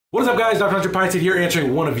What is up, guys? Dr. Hunter Pinestead here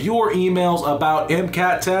answering one of your emails about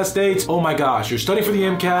MCAT test dates. Oh my gosh, you're studying for the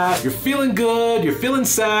MCAT, you're feeling good, you're feeling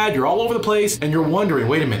sad, you're all over the place, and you're wondering,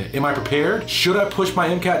 wait a minute, am I prepared? Should I push my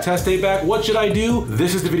MCAT test date back? What should I do?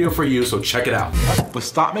 This is the video for you, so check it out. But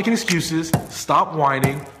stop making excuses, stop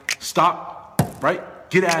whining, stop, right?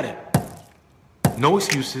 Get at it. No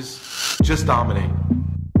excuses, just dominate.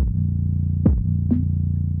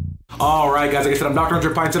 All right, guys, like I said, I'm Dr. Hunter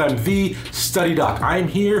Pinestead. I'm the study doc. I'm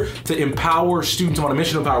here to empower students. I'm on a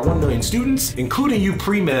mission to empower 1 million students, including you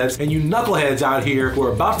pre-meds and you knuckleheads out here who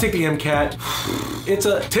are about to take the MCAT.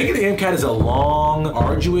 Taking the MCAT is a long,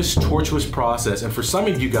 arduous, tortuous process. And for some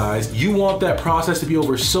of you guys, you want that process to be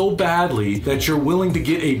over so badly that you're willing to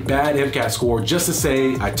get a bad MCAT score just to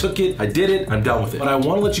say, I took it, I did it, I'm done with it. But I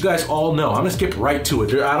want to let you guys all know, I'm gonna skip right to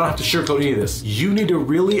it. I don't have to sugarcoat any of this. You need to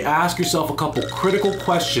really ask yourself a couple critical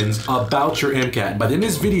questions about your MCAT. By the end of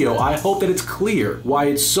this video, I hope that it's clear why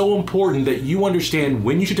it's so important that you understand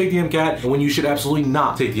when you should take the MCAT and when you should absolutely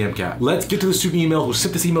not take the MCAT. Let's get to the student email who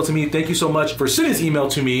sent this email to me. Thank you so much for sending this email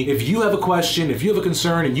to me. If you have a question, if you have a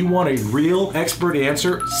concern, and you want a real expert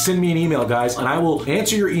answer, send me an email, guys, and I will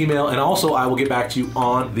answer your email, and also I will get back to you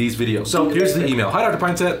on these videos. So here's the email. Hi, Dr.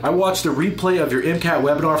 Pinestead. I watched the replay of your MCAT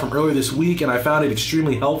webinar from earlier this week, and I found it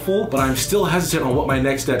extremely helpful, but I'm still hesitant on what my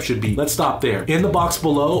next step should be. Let's stop there. In the box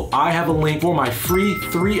below, I have a link for my free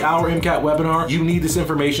 3-hour MCAT webinar. You need this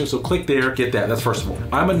information, so click there, get that. That's first of all.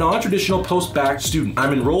 I'm a non-traditional post-bac student.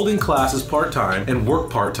 I'm enrolled in classes part-time and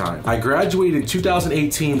work part-time. I graduated in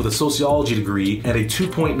 2018 with a sociology degree and a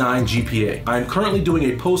 2.9 GPA. I'm currently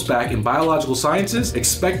doing a post-bac in biological sciences,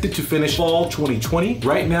 expected to finish fall 2020.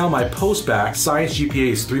 Right now, my post-bac science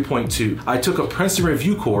GPA is 3.2. I took a Princeton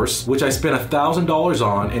review course, which I spent $1,000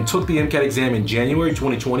 on, and took the MCAT exam in January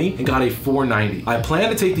 2020 and got a 490. I plan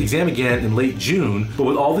to take the exam again in late June, but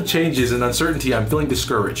with all the changes and uncertainty, I'm feeling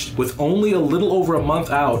discouraged. With only a little over a month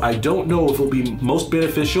out, I don't know if it will be most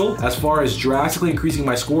beneficial as far as drastically increasing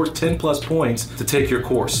my score 10 plus points to take your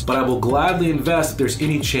course, but I will gladly invest if there's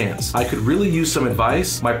any chance. I could really use some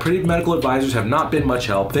advice. My pretty medical advisors have not been much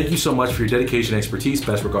help. Thank you so much for your dedication and expertise.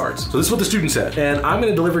 Best regards. So this is what the student said, and I'm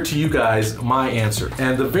going to deliver to you guys my answer.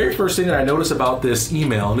 And the very first thing that I notice about this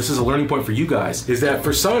email, and this is a learning point for you guys, is that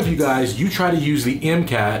for some of you guys, you try to use the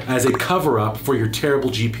MCAT as a cover-up for your terrible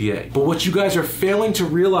GPA. But what you guys are failing to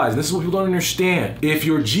realize, and this is what people don't understand, if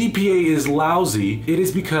your GPA is lousy, it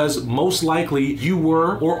is because most likely you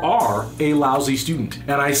were or are a lousy student.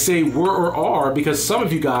 And I say were or are because some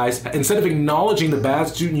of you guys, instead of acknowledging the bad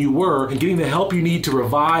student you were and getting the help you need to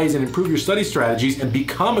revise and improve your study strategies and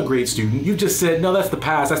become a great student, you've just said, no, that's the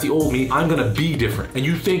past, that's the old me, I'm gonna be different. And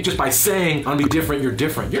you think just by saying I'm gonna be different, you're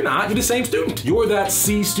different. You're not, you're the same student. You're that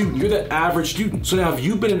C student, you're that average student. So now if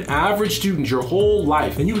you've been an average student your whole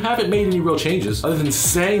life and you haven't made any real changes other than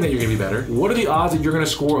saying that you're gonna be better, what are the odds that you're gonna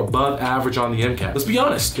score above average on the MCAT? Let's be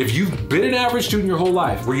honest. If you've been an average student your whole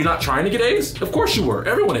life, were you not trying to get A's? Of course you were.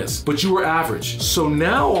 Everyone is. But you were average. So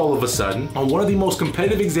now all of a sudden, on one of the most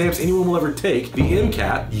competitive exams anyone will ever take, the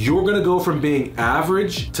MCAT, you're gonna go from being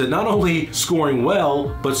average to not only scoring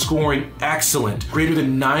well, but scoring excellent. Greater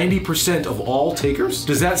than 90% of all takers?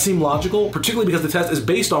 Does that seem logical? Particularly because the test is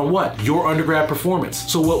based on what? Your undergrad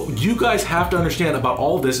performance. So what you guys have to understand about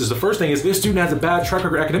all of this is the first thing is this student has a bad track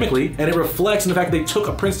record academically, and it reflects in the fact that they took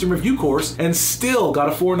a Princeton review course and still got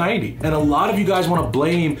a 490. And a lot of you guys want to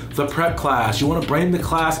blame the prep class. You want to blame the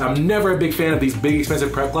class. I'm never a big fan of these big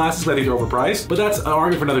expensive prep classes. I think they're overpriced, but that's an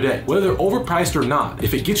argument for another day. Whether they're overpriced or not,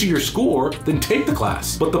 if it gets you your score, then take the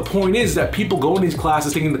class. But the point is that people go in these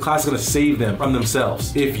classes thinking the class is going to save them from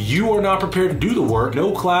themselves. If you are not prepared to do the work,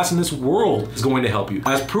 no class in this world is going to help you.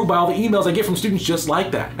 As proved by all the emails I get from students just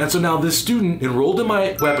like that. And so now this student enrolled in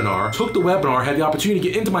my webinar, took the webinar, had the opportunity to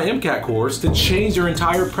get into my MCAT course to change their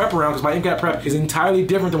entire prep around because my MCAT prep is entirely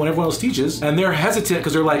different than what everyone else teaches. And they're hesitant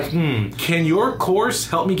because they're like, can your course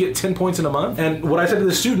help me get 10 points in a month? And what I said to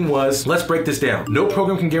the student was, let's break this down. No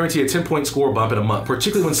program can guarantee a 10-point score bump in a month,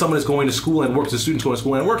 particularly when someone is going to school and works, the student's going to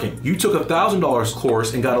school and working. You took a $1,000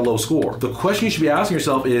 course and got a low score. The question you should be asking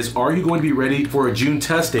yourself is, are you going to be ready for a June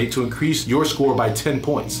test date to increase your score by 10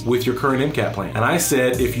 points with your current MCAT plan? And I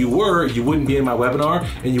said, if you were, you wouldn't be in my webinar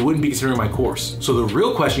and you wouldn't be considering my course. So the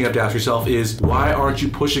real question you have to ask yourself is, why aren't you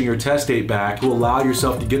pushing your test date back to allow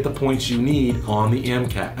yourself to get the points you need on the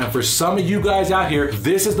MCAT? And for some of you guys out here,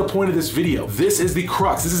 this is the point of this video. This is the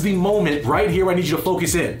crux. This is the moment right here where I need you to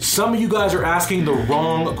focus in. Some of you guys are asking the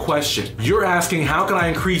wrong question. You're asking, how can I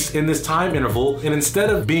increase in this time interval? And instead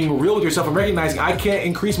of being real with yourself and recognizing I can't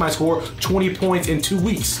increase my score 20 points in 2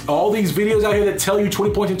 weeks. All these videos out here that tell you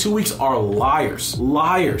 20 points in 2 weeks are liars.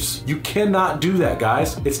 Liars. You cannot do that,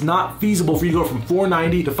 guys. It's not feasible for you to go from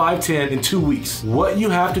 490 to 510 in 2 weeks. What you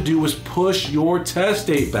have to do is push your test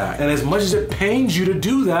date back. And as much as it pains you to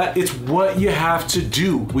do that, it's what you have to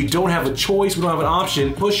do. We don't have a choice. We don't have an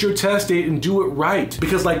option. Push your test date and do it right.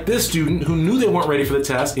 Because like this student who knew they weren't ready for the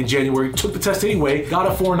test in January, took the test anyway, got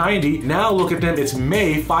a 490. Now look at them. It's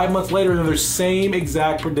May, 5 months later, and they're the same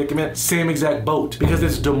exact predicament, same exact boat. Because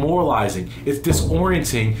it's demoralizing. It's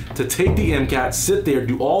disorienting to take the MCAT, sit there,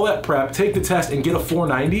 do all that prep, take the test, and get a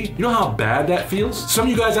 490. You know how bad that feels? Some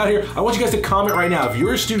of you guys out here, I want you guys to comment right now. If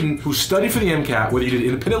you're a student who studied for the MCAT, whether you did it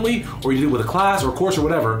independently or you did it with a class or a course or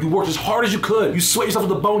whatever, you worked as hard as you could. You sweat yourself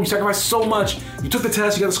to the bone. You sacrificed so much. You took the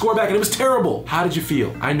test, you got the score back, and it was terrible. How did you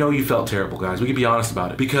feel? I know you felt terrible, guys. We can be honest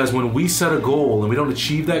about it. Because when we set a goal and we don't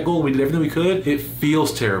achieve that goal, we did everything we could, it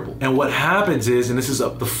feels terrible. And what happens is, and this is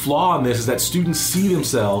the flaw in this, is that students see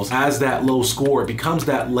themselves as that low score. It becomes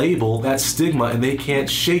that label, that stigma, and they can't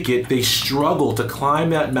shake it. They struggle to climb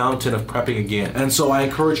that mountain of prepping again. And so I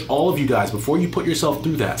encourage all of you guys, before you put yourself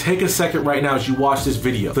through that, take a second right now as you watch this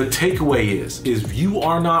video. The takeaway is you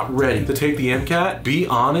are not ready to take the MCAT. Be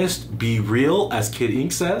honest, be real, as Kid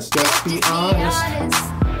Ink says. Just be honest.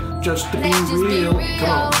 Just to be real. Come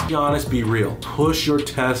on. Be honest, be real. Push your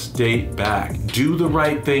test date back. Do the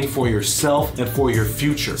right thing for yourself and for your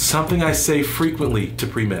future. Something I say frequently to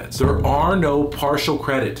pre-meds. There are no partial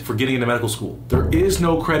credit for getting into medical school. There is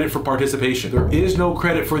no credit for participation. There is no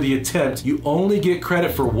credit for the attempt. You only get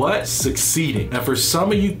credit for what? Succeeding. And for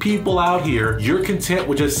some of you people out here, you're content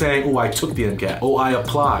with just saying, oh, I took the MCAT. Oh, I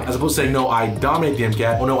applied. As opposed to saying, no, I dominate the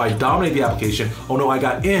MCAT. Oh, no, I dominate the application. Oh, no, I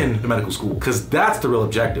got into medical school. Because that's the real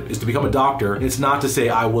objective, is to become a doctor. It's not to say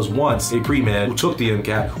I was once a pre-med who took the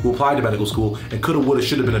MCAT, who applied to medical school, and coulda, woulda,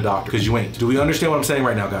 shoulda been a doctor, because you ain't. Do we understand what I'm saying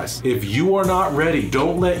right now, guys? If you are not ready,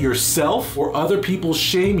 don't let yourself or other people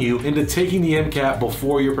shame you into taking the MCAT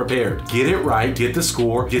before you're prepared. Get it right, get the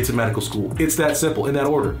score, get to medical school. It's that simple, in that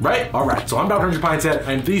order, right? All right, so I'm Dr. Andrew Pine-Set.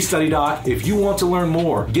 I'm the Study Doc. If you want to learn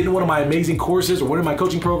more, get into one of my amazing courses or one of my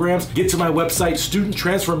coaching programs, get to my website,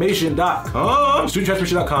 studenttransformation.com.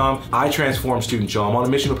 Studenttransformation.com. I transform students, y'all. I'm on a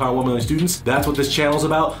mission to empower 1 million students. That's what this channel's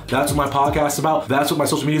about. That's what my podcast's about. That's what my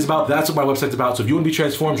social media is about. That's what my website's about. So if you want to be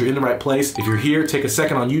transformed, you're in the right place. If you're here, take a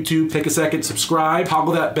second on YouTube, take a second, subscribe,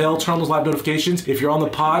 toggle that bell, turn on those live notifications. If you're on the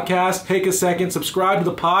podcast, take a second, subscribe to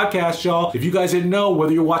the podcast, y'all. If you guys didn't know,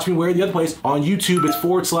 whether you're watching me where the other place, on YouTube, it's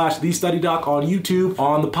 /TheStudyDoc on YouTube.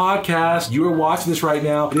 On the podcast, you are watching this right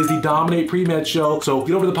now. It is the Dominate Pre-Med Show. So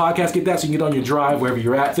get over to the podcast, get that so you can get on your drive wherever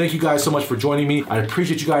you're at. Thank you guys so much for joining me. I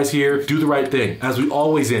appreciate you guys here. Do the right thing. As we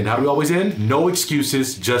always end. How do we always end? No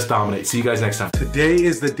excuses, just dominate. See you guys next time. Today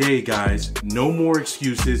is the day, guys. No more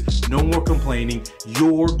excuses, no more complaining.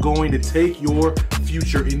 You're going to take your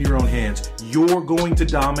future in your own hands. You're going to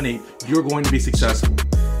dominate. You're going to be successful.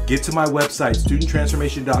 Get to my website,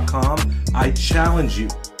 studenttransformation.com. I challenge you.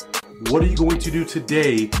 What are you going to do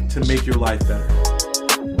today to make your life better?